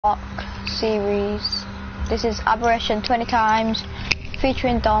ARK series. This is Aberration 20 times,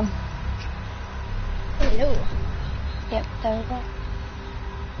 featuring Dom. Hello. Yep, there we go.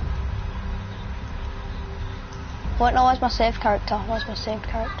 Wait, no, where's my save character? Where's my saved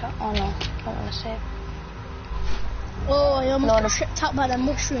character? Oh no, I don't want to save. Oh, I almost got tripped out by the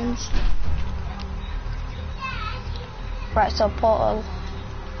mushrooms. Right, so portal.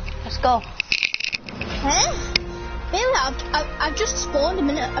 Let's go. Huh? Really? I've just spawned a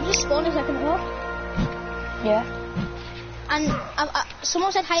minute. I've just spawned a second ago. Yeah. And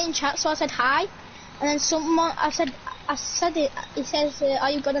someone said hi in chat, so I said hi. And then someone, I said it. He says, "Are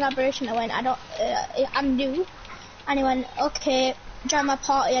you good in Aberration?" I went, I'm new. And he went, "Okay, join my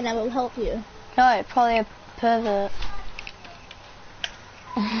party, and I will help you." No, it's probably a pervert.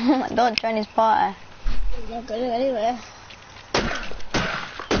 Don't join his party. He's not good anyway.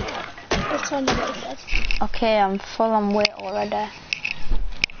 Okay, I'm full on weight already.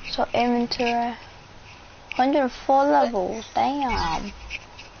 So inventory, 104 levels. Damn.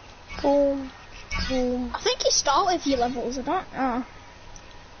 Boom, boom. I think you start with your levels. I don't know.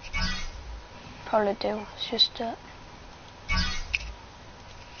 Probably do. It's just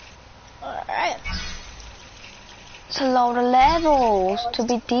Alright. it's a load of levels to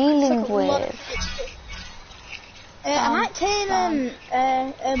be dealing with. I might take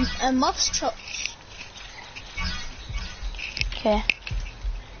moss chops. Okay.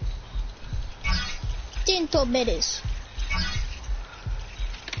 Tinto berries.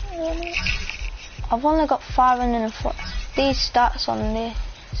 I've only got 504. These stats on this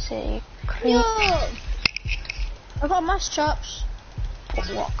say creep. Yo! I've got moss chops. But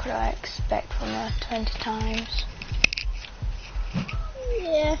what could I expect from her 20 times?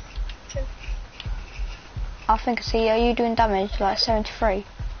 Yeah. I think I see. Are you doing damage like 73?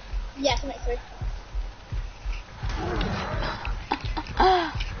 Yeah, 73.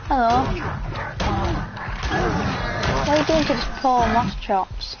 Hello. What are you doing to this poor moss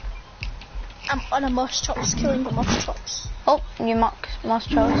chops? I'm on a moss chops, killing the moss chops. Oh, you moss chops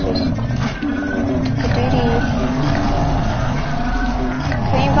is Kadoodie.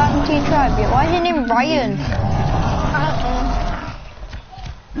 Can you invite him to your tribe yet? Why is your name Ryan? I don't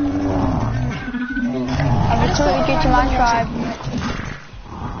know. I've recruited you to my tribe.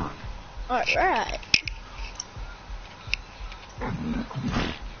 Alright.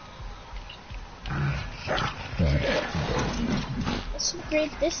 Let's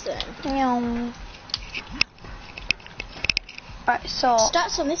upgrade this then. Yum. Right, so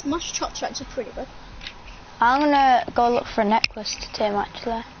Stats on this moss chops are actually pretty good. I'm gonna go look for a necklace to tame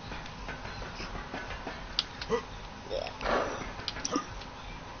actually. Yeah.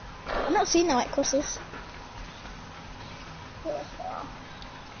 I've not seen the necklaces.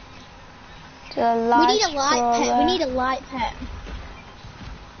 To the light We need a light pet. We need a light pet.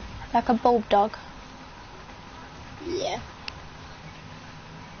 Like a bulldog. Yeah.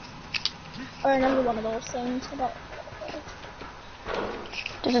 Or another one of those things. About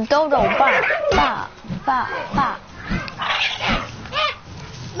There's a dodo. Bat, bat, bat, bat.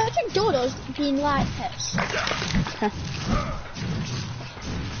 imagine dodos being light pets.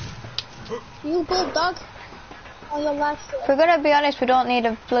 You bulldog. Oh, your life. If we're gonna be honest, we don't need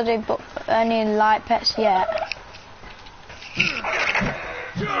a bloody any light pets yet.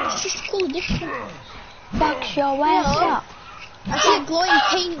 It's just cool addition. Box your ass up. I see a glowing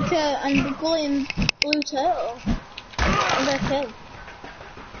pink and a glowing blue turtle. I'm gonna kill.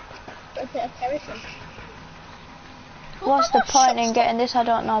 A bit of keratin. What's the point in getting this? I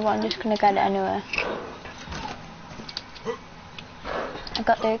don't know, but I'm just gonna get it anyway. I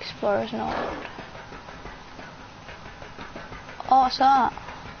got the explorer's note. Oh, what's that?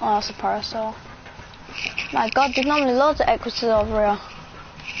 Oh, that's a parasol. My god, there's normally loads of equities over here.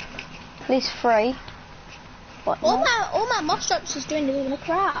 At least 3. But All no. my moss drops is doing a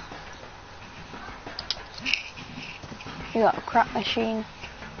crap. You got a crap machine.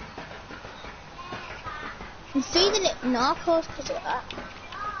 I'm feeding it narcos because of that.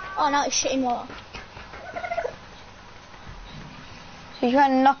 Oh, now it's shitting water. So you're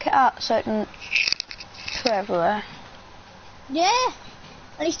trying to knock it out so it can go everywhere. Yeah,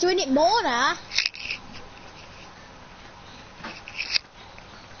 and it's doing it more now.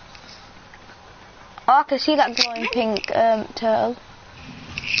 Oh, I can see that glowing pink turtle.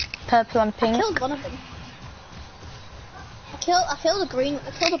 Purple and pink. I killed one of them. I killed the green.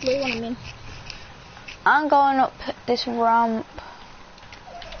 I killed the blue one. I mean. I'm going up this ramp.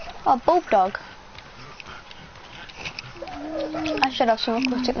 Oh, bulldog. I should have some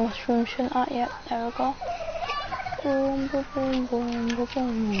aquatic mushrooms, shouldn't I? Yep, there we go. Boom, boom, boom, boom, boom,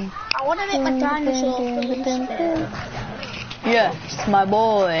 boom. I want to make my dinosaur. Yes, my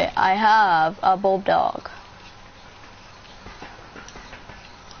boy, I have a bulldog.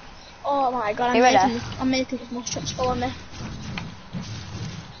 Oh my god, I'm making these more strips follow me.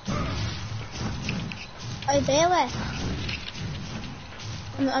 Oh, Bailey.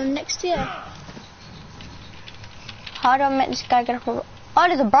 I'm next to you. How do I make this guy get up? Oh,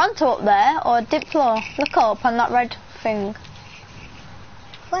 there's a Bronto up there, or a Diplo. Look up on that red thing.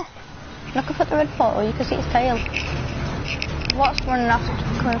 Where? Look up at the red portal, you can see its tail. What's running after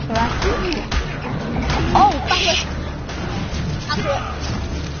coming from there? Oh, backwards! After it.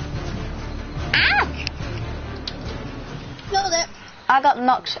 Ah! Killed it. I got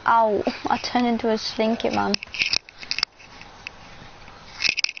knocked out. I turned into a slinky man.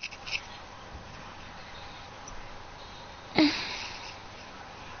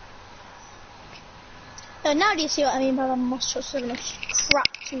 So now do you see what I mean by the monsters are gonna crap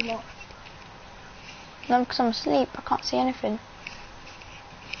too much? No, because I'm asleep. I can't see anything.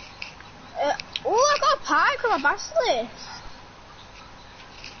 Oh, I got a pike on my basilisk.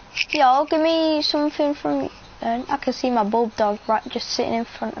 Yo, give me something from... I can see my bulldog right just sitting in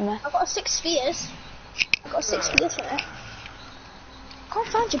front of me. I've got 6 spheres. I've got 6 spheres for it. I can't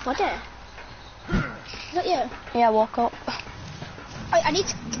find your body. Is that you? Yeah, walk up. I need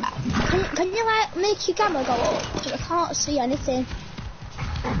to... Can you like make your gamma go up? Because I can't see anything.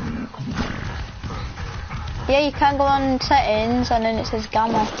 Yeah, you can go on settings and then it says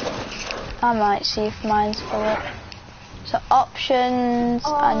gamma. I might see if mine's full up. So options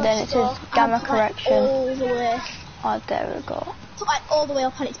and then it says gamma correction. All the way. Oh, there we go. Put like all the way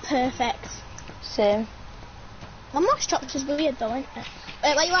up and it's perfect. Same. My mouse dropped is weird though, isn't it?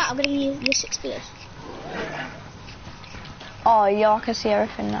 Wait, where you at? I'm gonna use your 6 spheres. Oh, yeah, I can see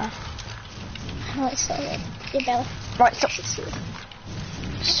everything now. Oh, it's so good. Your belly. Right, stop.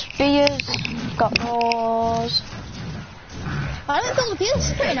 Spears. Got those. I don't build a beer, this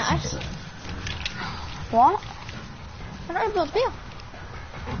is pretty nice. What? I don't build a beer.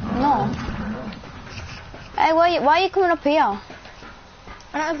 No. Hey, why are you coming up here?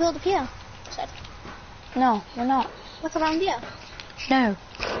 I don't build a pier. Said. No, we're not. Look around here. No.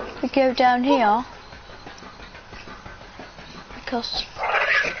 We go down here. Because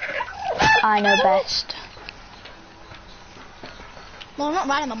I know best. Well, I'm not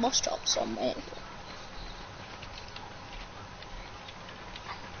riding my bus stop, so I'm waiting.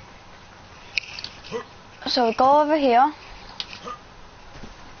 So we go over here.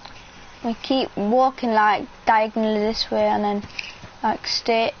 We keep walking like diagonally this way and then like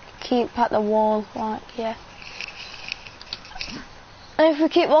keep at the wall, like, yeah. And if we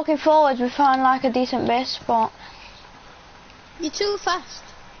keep walking forwards we find like a decent base spot. You're too fast.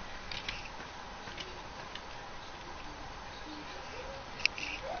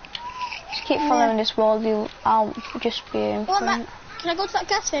 Just keep following this wall, I'll just be in Well, front. can I go to that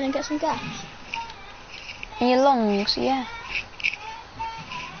gas bin and get some gas? In your lungs, yeah.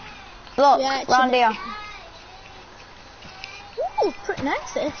 Look, Yeah, round here. Ooh, pretty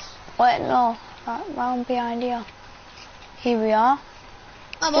nice this. Wait, no, round behind here. Here we are.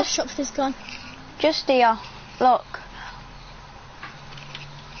 My bus shop is gone. Just here, look.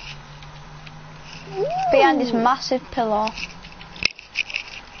 Ooh. Behind this massive pillar.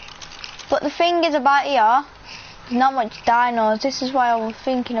 But the thing is about here, there's not much dinos. This is why I was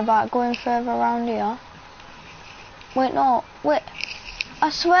thinking about going further around here. Wait, no, wait. I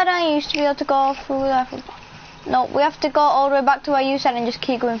swear I used to be able to go through there. No, we have to go all the way back to where you said and just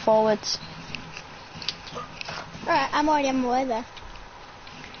keep going forwards. Alright, I'm already on my way there.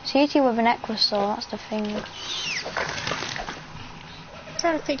 See you with an necklace though, that's the thing. I'm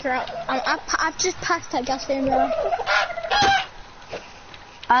trying to figure out. I've just passed that gas station there.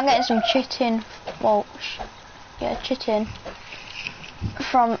 I'm getting some chitin. Well, yeah, chitin.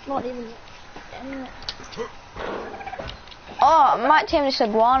 From. Not even. Oh, I might tame this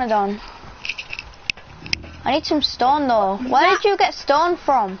iguanodon. I need some stone though. Where did you get stone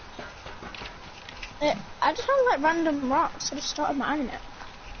from? I just found like random rocks, so I just started mining it.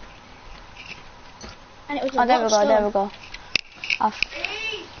 And it was Oh, there we go, there we go. I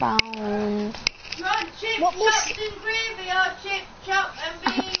found... What was... and gravy or chip, chop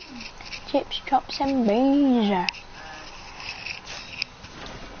and beans? Chips, chops and beans.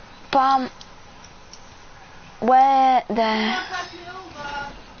 Bam. Where there?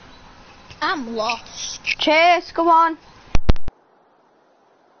 I'm lost. Chase, come on.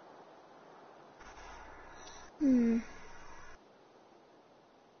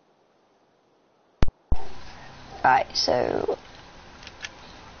 Right, so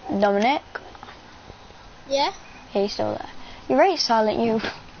Dominic. Yeah? Yeah, he's still there. You're very silent, you.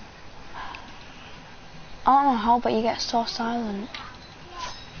 don't know how, but you get so silent.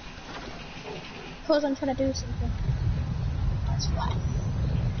 Because I'm trying to do something. That's why.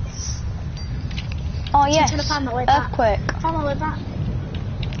 Oh yes, trying to find my way back. earthquake. Find my way back.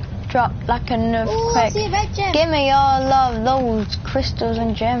 Drop like an Ooh, I earthquake. see a red gem. Give me all of those crystals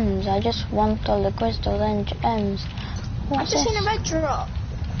and gems. I just want all the crystals and gems. I've What's just this? seen a red drop.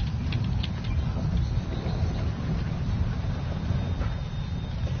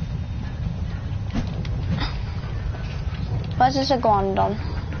 Where's this iguanodon?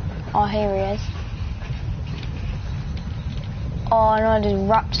 Oh, here he is. Oh no, there's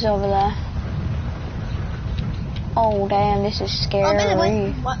raptors over there. Oh damn, this is scary. Oh,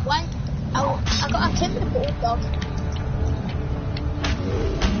 by the way, I got a timber bulldog.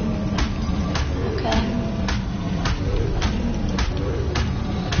 Okay.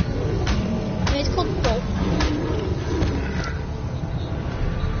 And it's called Bull.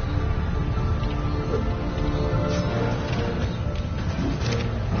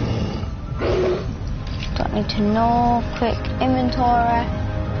 Don't need to know. Quick inventory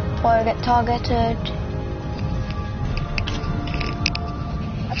before I get targeted.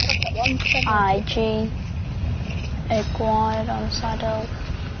 IG. Iguanodon saddle.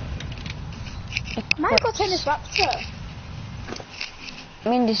 Michael Tennis Raptor. I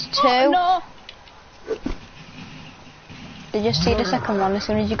mean, there's two. Oh, no. Did you see the second one as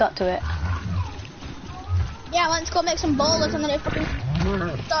soon as you got to it? Yeah, I went to go make some bowlers and then it fucking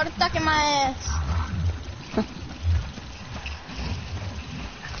started attacking my ass.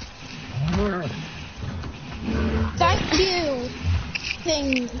 Thank you.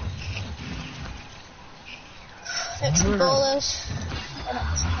 Thing. Make some bowlers.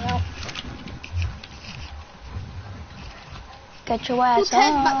 Get your Who ass takes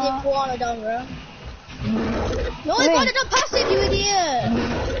back the out. iguanodon, bro? No, Me. iguanodon passive, you idiot!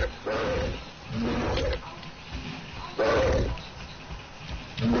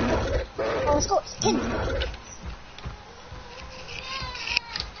 Oh, let's go. It's 10.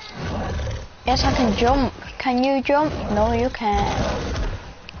 Yes, I can jump. Can you jump? No, you can't.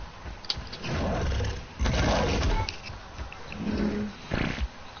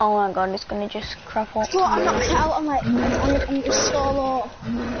 Oh my god, it's gonna just crap up. Bro, I'm knocked out. I'm just so low.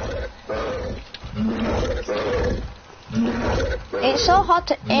 It's so hard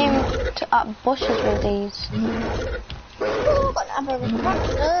to aim at bushes with these. Oh, got another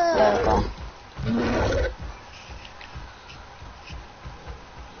raptor. There we go.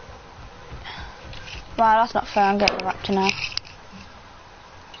 Right, that's not fair. I'm getting the raptor now.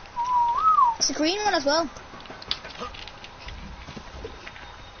 It's a green one as well.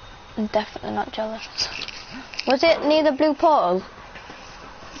 I'm definitely not jealous. Was it near the blue portal?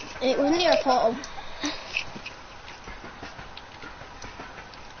 It was near a portal.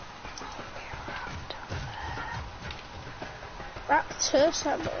 Raptor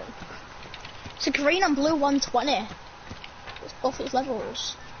 7. It's a green and blue 120. It's both its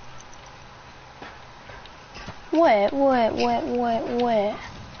levels. Wait.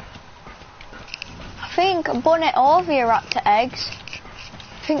 I think bonnet over your raptor eggs.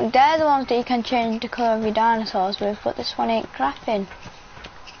 I think they're the ones that you can change the colour of your dinosaurs with, but this one ain't crafting.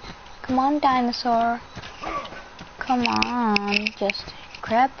 Come on, dinosaur. Come on, just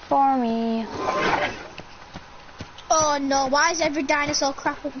crap for me. Oh no, why is every dinosaur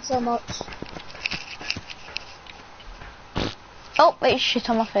crapping so much? Oh, it's shit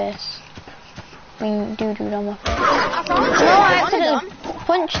on my face. I mean, doo-doo on my face. I found No, I accidentally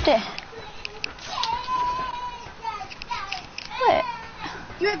punched it. Wait.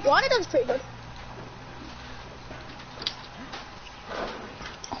 Your iguanodon's pretty good.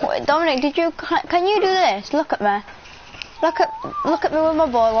 Wait, Dominic, can you do this? Look at me. Look at me with my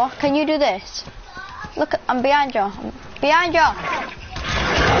boiler. Can you do this? Look at, I'm behind you. I'm behind you.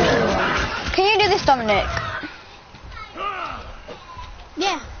 Can you do this, Dominic?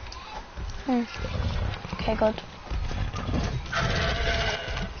 Yeah. Okay, good.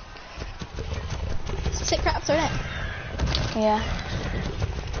 It's a sick raptor, innit? Yeah.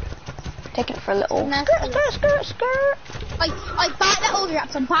 Taking it for a little. Nice. Skirt. I bite that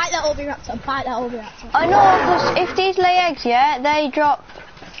oviraptor, bite that oviraptor, bite that oviraptor. I know, because if these lay eggs, yeah, they drop.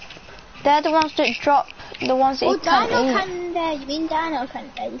 They're the ones that drop. The ones that you can't Dino eat. Candy, you mean Dino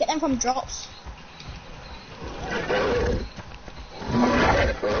Candy? You get them from drops.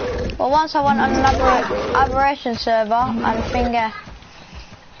 Well, once I went on an aberration server and finger,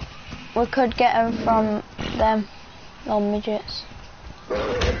 we could get them from them little midgets.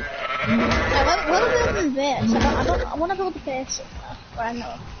 Yeah, we're building this. I want to build a base somewhere where I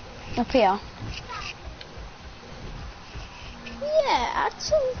know. Up here. Yeah,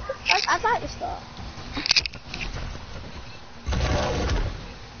 I'd like this though.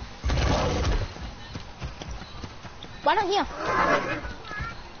 Why not here?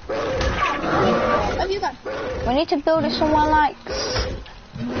 Where have you gone? We need to build it somewhere like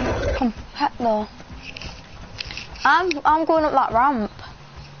compact though. I'm going up that ramp.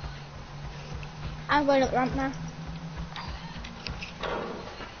 I'm going up the ramp now.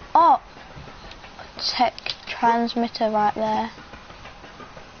 Oh, tech transmitter right there.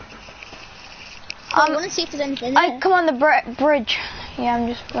 I want to see if there's anything there. Come on the bridge. Yeah, I'm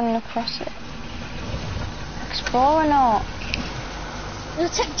just running across it. Explore or not?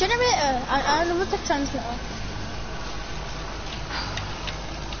 There's a tech generator. I love a tech transmitter.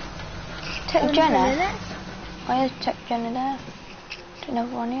 Tech generator? Why is tech generator there? There's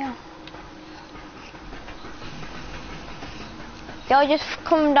another one here. Yo, just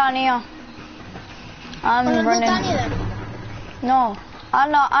come down here. I'm running. Down here then? No,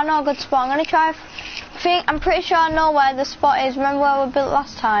 I know a good spot. I'm gonna try. I'm pretty sure I know where the spot is. Remember where we built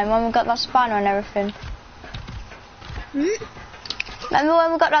last time when we got that spanner and everything? Remember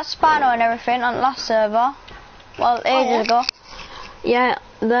when we got that spanner and everything on the last server? Well, ages ago. Yeah,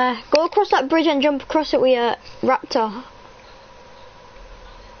 there. Go across that bridge and jump across it with your raptor.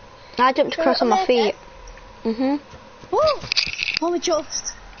 I jumped across on my feet. Woo! Oh, we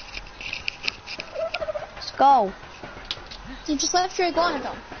just. Let's go. You just left your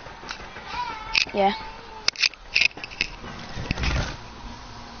iguanodon. Yeah.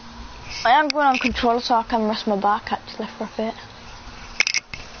 I am going on controller so I can rest my back actually for a bit.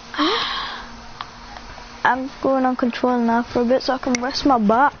 I'm going on controller now for a bit so I can rest my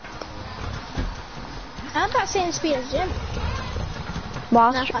back. I'm about the same speed as Jim.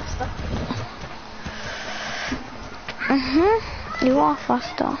 Wow. No, faster. You are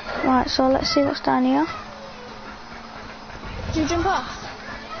faster. Right, so let's see what's down here. Do you jump off?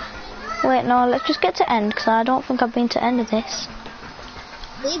 Wait, no, let's just get to end because I don't think I've been to end of this.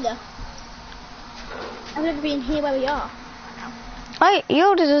 Neither. I've never been here where we are. Wait,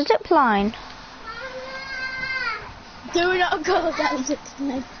 yo, there's a zip line. Do not go down zip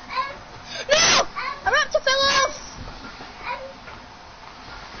line. No! A raptor fell off!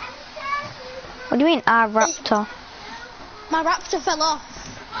 What do you mean, our raptor? My raptor fell off.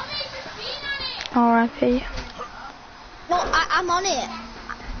 R.I.P. No, I'm on it.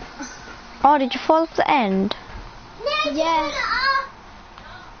 Oh, did you fall off the end? Yeah.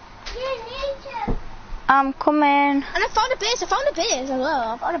 I'm coming. And I found a base. As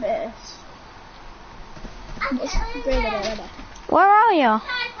well. I found a base. It's really good. Where are you?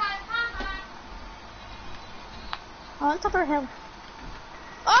 Oh, on top of a hill.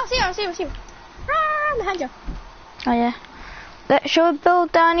 Oh, I see you. Ah, behind you. Oh yeah. Shall we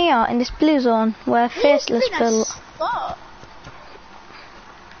build down here in this blue zone where Faceless built? Spot.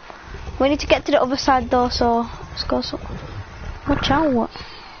 We need to get to the other side though, so let's go. So watch out.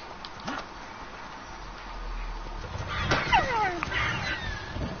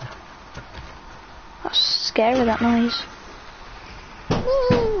 That's scary, that noise.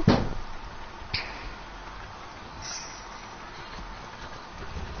 Woo.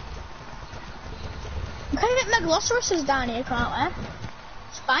 We can get Megalosauruses down here, can't we?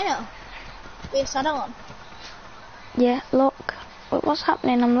 Spino. With a saddle on. Yeah, look. What's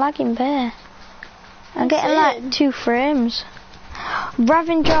happening? I'm lagging bare. I'm getting like 2 frames.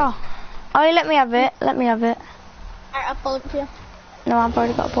 Ravenger. Oh, let me have it. Alright, I'll pull it for you. No, I've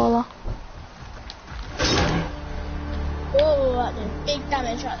already got a bowler. Whoa, that did big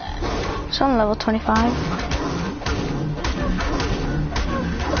damage right there. It's on level 25.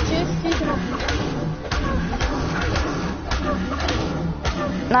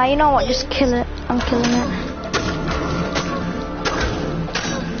 Now you know what? Just kill it. I'm killing it.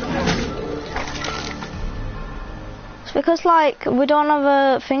 It's because like we don't have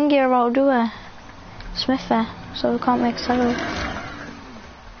a thing here out, do we? Smithy, so we can't make salad.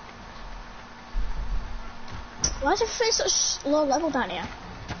 Why is everything such low level down here?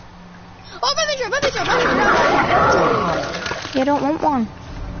 Oh, Ravenger! You don't want one.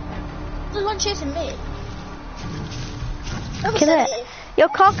 There's one chasing me. Kill it. Yo,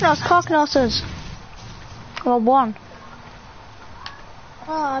 Carcnosses. Well, one.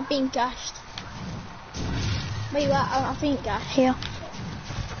 Oh, I'm being gashed. Where you at? I'm being gashed. Here.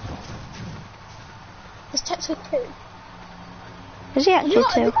 There's Tex with 2. Is he actually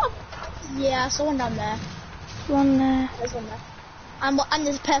 2? Yeah, I saw one down there. One there. There's one there. And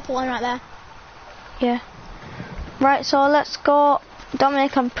there's a purple one right there. Yeah. Right, so let's go.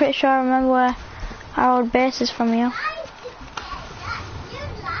 Dominic, I'm pretty sure I remember where our old base is from here.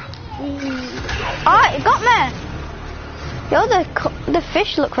 Mm. Oh, it got me! Yo, the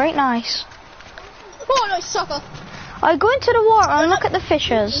fish look right nice. Oh no, sucker. I go into the water and look at the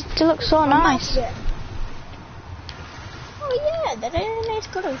fishes. They look so nice. Oh yeah, they're really nice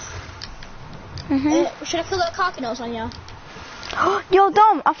girls. Should I kill the carcanos on you? Yo,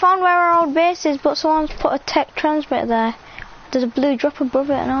 Dom, I found where our old base is, but someone's put a tech transmitter there. There's a blue drop above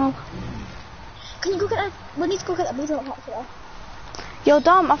it and all. Can you go get that? We need to go get that blue drop raptor. Yo,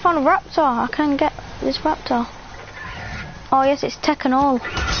 Dom, I found a raptor. I can get this raptor. Oh yes, it's tech and all.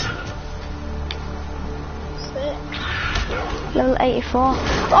 Level 84.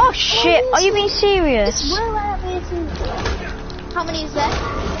 Oh shit, are you being serious? How many is there?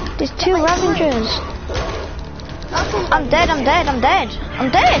 There's 2 Ravengers. I'm dead, I'm dead, I'm dead. I'm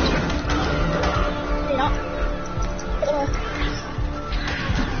dead! You're not.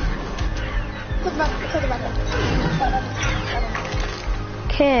 Put the raptor.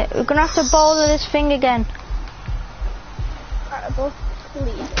 Okay, we're gonna have to boulder this thing again. Alright, go.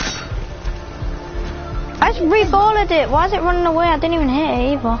 Please. I just re-bowled it. Why is it running away? I didn't even hit it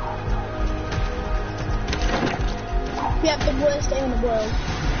either. We have the worst aim in the world.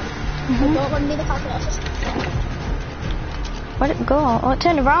 We don't run near the calculators. Where'd it go? Oh, it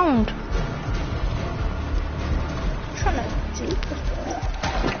turned around. I'm trying to do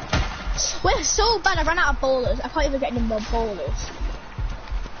We're so bad. I ran out of bowlers. I can't even get any more bowlers.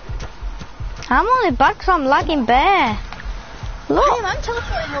 I'm only bad because I'm lagging bare. Look. Hey, I'm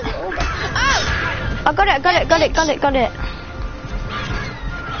teleporting over. Ow! I got it, got it, got it, got it, got it.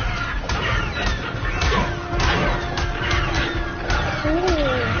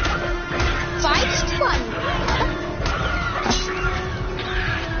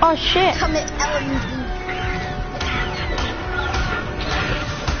 Oh shit. Come at LMD.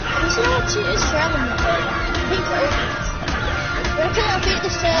 This is not too is for element. I think it is. We're going to beat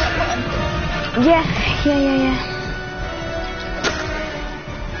this button. Yeah.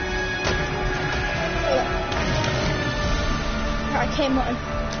 Arcade button.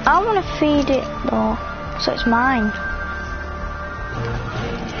 I want to feed it though, so it's mine.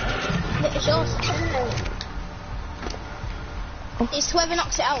 It's yours. It's whoever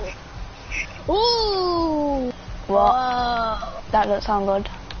knocks it out. Ooh! What? Whoa. That doesn't sound good.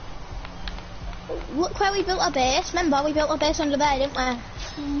 Look where we built our base. Remember, we built our base under there, didn't we?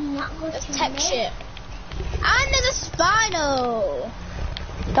 That was tech shit. And there's a Spino!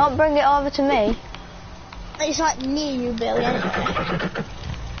 Don't bring it over to me. It's like near you, Billy, anyway.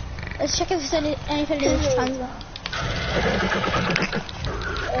 Let's check if there's anything in this transfer.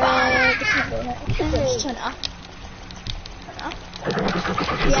 This is not doing it. Just turn it off.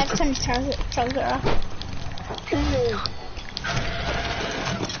 Yeah, just turn this transfer off.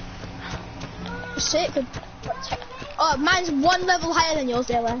 Sick. Oh, mine's 1 level higher than yours,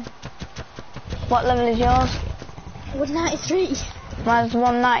 Dylan. What level is yours? 193. Mine's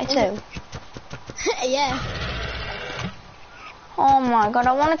 192. Yeah. Oh my god,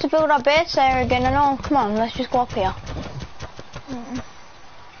 I wanted to build our base there again and all. Come on, let's just go up here.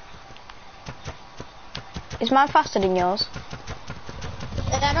 Is mine faster than yours?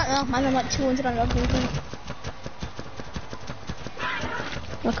 I don't know, mine's on like 200 on everything.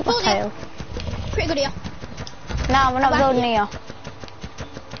 Look at my tail. Pretty good here. No, we're not building here.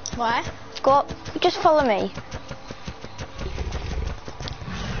 Why? Go, just follow me.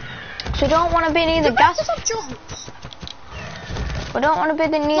 So we don't want to be near the gas. We don't want to be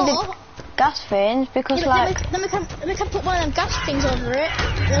near the gas fins because then we can put one of them gas things over it.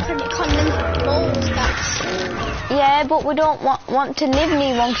 Then we can condense balls gas. Yeah, but we don't want to live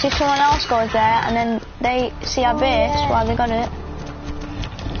near one because if someone else goes there and then they see our base while they got it.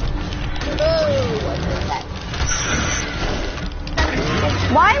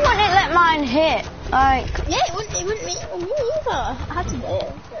 Why wouldn't it let mine hit? Like. Yeah, it wouldn't me either. I had to do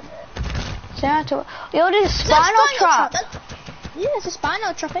it. So I had to. Yo, there's a spinal trap. Yeah, it's a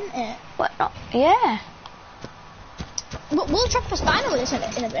spinal trap, isn't it? What? Not? Yeah. But we'll trap a spinal with this in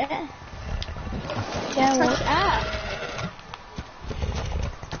a bit. Yeah, we'll.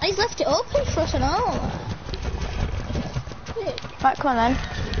 And he's left it open for us and all. Right, come on then.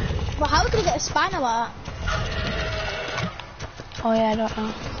 Well, how are we going to get a spinal out? Oh yeah, I don't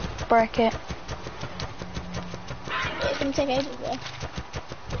know. Break it. It's going to take ages though.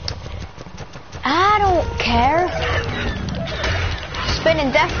 I don't care.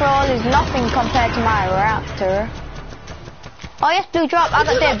 Spinning death roll is nothing compared to my raptor. Oh yes, blue drop, I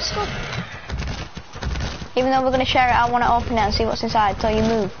got dibs. Even though we're going to share it, I want to open it and see what's inside, so you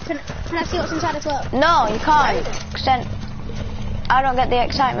move. Can I see what's inside as well? No, you can't. Because then I don't get the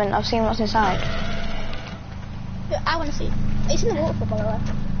excitement of seeing what's inside. I want to see. It's in the waterfall, by the way.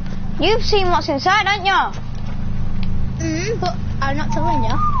 You've seen what's inside, haven't you? But I'm not telling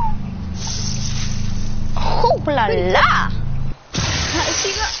you. Oh la la!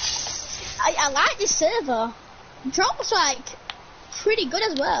 See that? I like this server. Drops like pretty good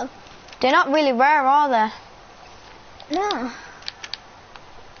as well. They're not really rare, are they? No.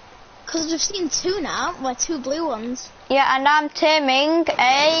 Because we've seen two now, well, two blue ones. Yeah, and I'm taming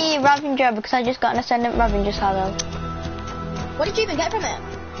a Ravenger because I just got an Ascendant Ravenger saddle. What did you even get from it?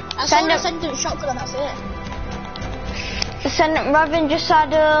 I saw an Ascendant shotgun and that's it. Ascendant Ravenger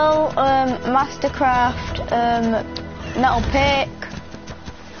saddle, Mastercraft, metal pick,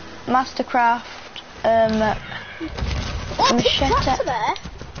 Mastercraft, Oh, machete. pickaxe there.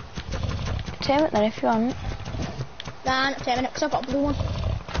 Tame it then if you want. Nah, not taming it because I've got a blue one.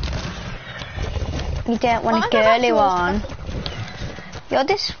 You don't want a girly one. Yo,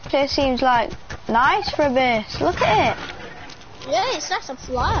 this place seems like nice for a base. Look at it. Yeah, it's nice and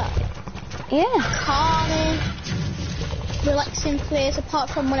flat. Yeah. Calming, relaxing place apart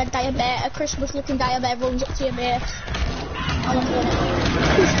from when a Christmas looking diabetic runs up to your base. I love doing it.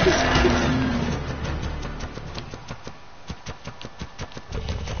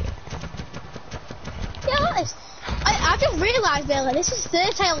 Yeah, I like this. I just realised earlier, this is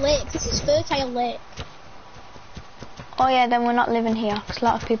Fertile Lake. This is Fertile Lake. Oh yeah, then we're not living here because a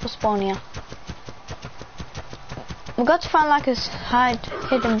lot of people spawn here. We've got to find like a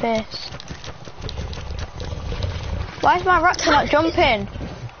hidden base. Why is my raptor not jumping?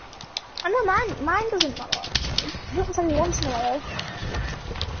 I know mine doesn't matter. It doesn't tell me once in a while.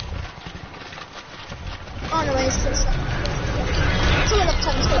 Oh no, it's still stuck. Someone up to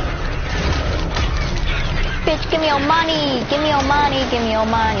me. Bitch, give me your money, give me your money, give me your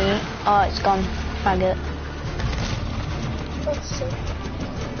money. Oh, it's gone. Faggot. Oh shit.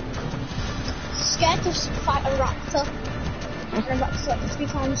 Scared to fight a raptor. And a raptor's like 3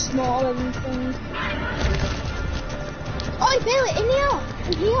 times smaller than things. Oh, Bailey, in here!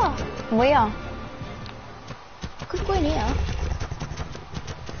 In here! Where? I couldn't go in here.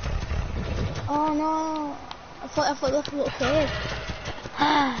 Oh no. I thought it was a little cave.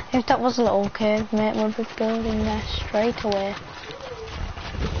 If that was a little cave, mate, we'd be building there straight away.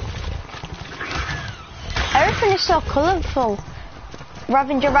 Everything is so colourful.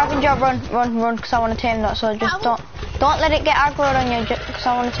 Ravenger, run, because I want to tame that. So just don't let it get aggroed on you, because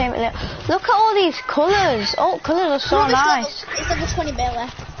I want to tame it. Look at all these colours. All colours are so nice. It's level 20 Bailey.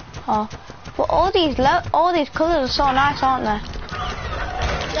 Oh, but all these colours are so nice, aren't they?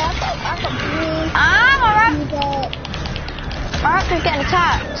 Yeah, I've got blue. My raptor's getting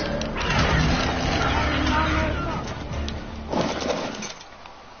attacked.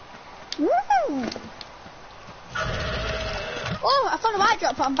 Woo! Oh, I found a white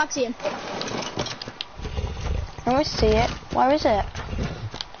drop, but I'm back to him. Let me see it. Where is it?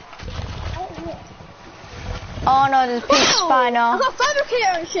 Oh no, there's a pink spino. I got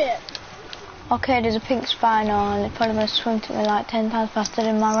fabricator and shit. Okay, there's a pink spino and it's probably going to swim to me like 10 times faster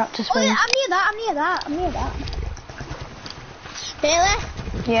than my raptor Oh swims. yeah, I'm near that. Bailey?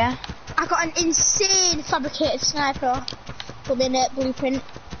 Yeah? I got an insane fabricated sniper from in blueprint.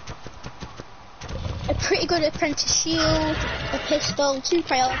 A pretty good apprentice shield, a pistol, 2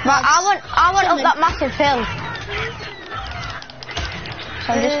 priority. Right, I want up that massive hill.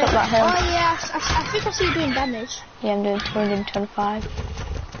 So I'm just up that hill. Oh yeah, I think I see you doing damage. Yeah, I'm doing 225.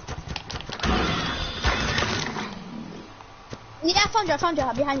 Yeah, I found you,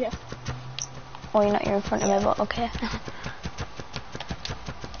 I'm behind you. Oh, you're in front of me, but okay.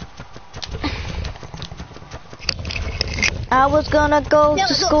 I was gonna go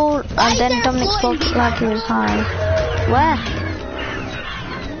to school and then Dominic spoke like he was high. Where?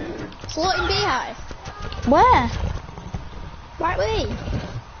 Floating beehive. Where? Right way.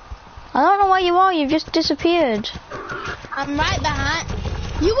 I don't know where you are, you've just disappeared. I'm right behind.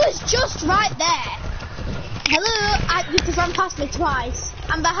 You was just right there. Hello, you just ran past me twice.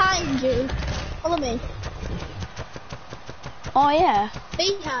 I'm behind you. Follow me. Oh yeah.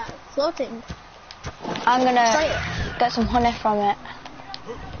 Beehive, floating. I'm gonna get some honey from it.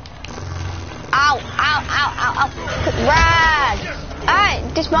 Ow, ow, ow, ow, ow. Rad! Alright,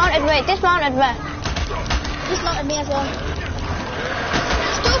 dismounted me. Dismounted me as well.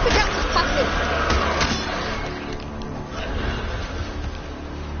 Stupid raptor's passive.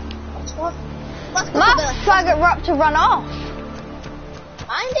 Let's go. My faggot raptor run off.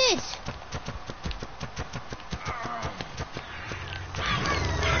 Mine did.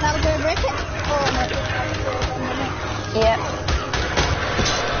 Now we're gonna break it? Oh no. Yeah.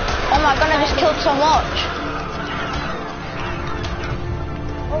 Oh my god, I just killed so much.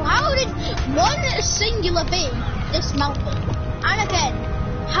 Oh, how did one singular being dismount me? And again,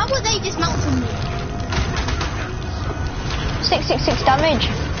 how were they dismounting me? 666 damage.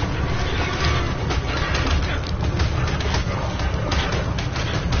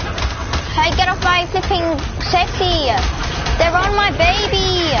 Hey, get off my flipping sexy. They're on my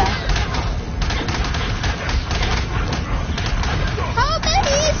baby. How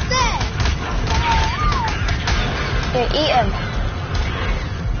many is there? Yeah, eat them.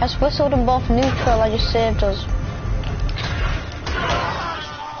 I just whistled them both neutral. I just saved us.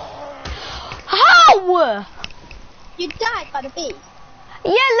 How? You died by the bee.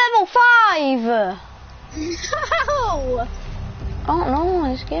 Yeah, level 5. How? I don't know.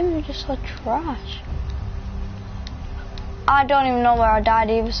 This game is just so trash. I don't even know where I died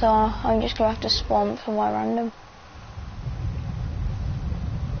either, so I'm just gonna have to spawn somewhere random.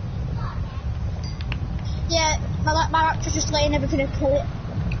 Yeah, my raptor's just laying everything to kill it.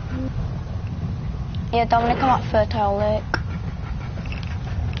 Yeah, Dominic, I'm at Fertile Lake.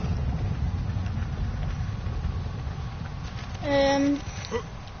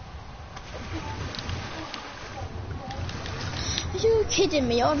 Are you kidding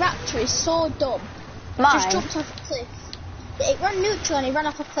me? Your raptor is so dumb. Mine? Just jumped off a cliff. It ran neutral and it ran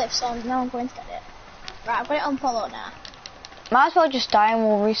off a cliff, so now I'm going to get it. Right, I've got it on follow now. Might as well just die and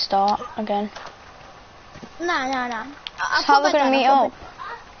we'll restart again. Nah. So how are we gonna meet up?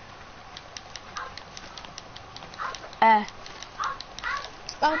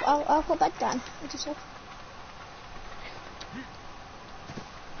 I'll put bed down.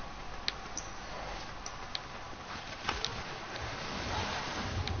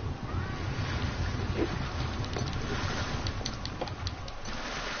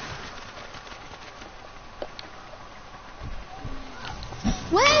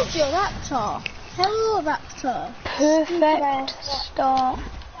 Where's your raptor? Hello, raptor. Perfect start.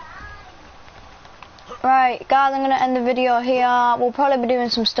 Right, guys, I'm gonna end the video here. We'll probably be doing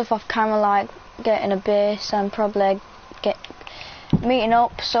some stuff off camera, like getting a base and probably meeting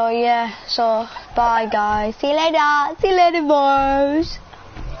up. So yeah, so bye guys. See you later. See you later, boys.